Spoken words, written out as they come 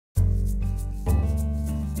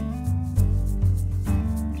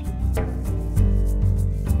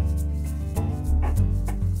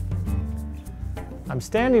I'm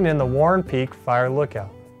standing in the Warren Peak Fire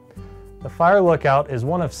Lookout. The Fire Lookout is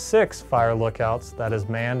one of 6 fire lookouts that is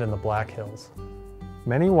manned in the Black Hills.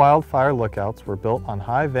 Many wildfire lookouts were built on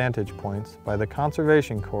high vantage points by the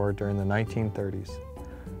Conservation Corps during the 1930s.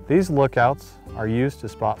 These lookouts are used to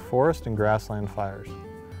spot forest and grassland fires.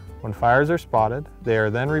 When fires are spotted, they are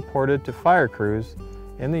then reported to fire crews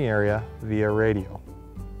in the area via radio.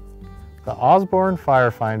 The Osborne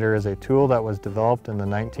Firefinder is a tool that was developed in the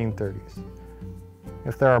 1930s.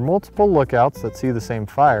 If there are multiple lookouts that see the same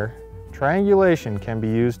fire, triangulation can be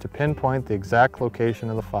used to pinpoint the exact location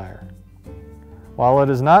of the fire. While it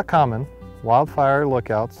is not common, wildfire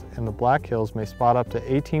lookouts in the Black Hills may spot up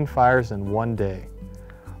to 18 fires in one day.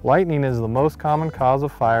 Lightning is the most common cause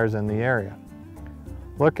of fires in the area.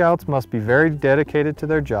 Lookouts must be very dedicated to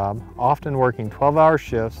their job, often working 12-hour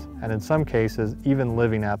shifts and in some cases even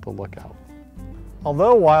living at the lookout.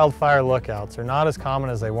 Although wildfire lookouts are not as common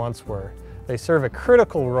as they once were, they serve a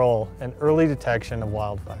critical role in early detection of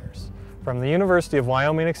wildfires. From the University of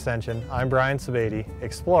Wyoming Extension, I'm Brian Sabady,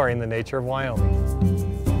 exploring the nature of Wyoming.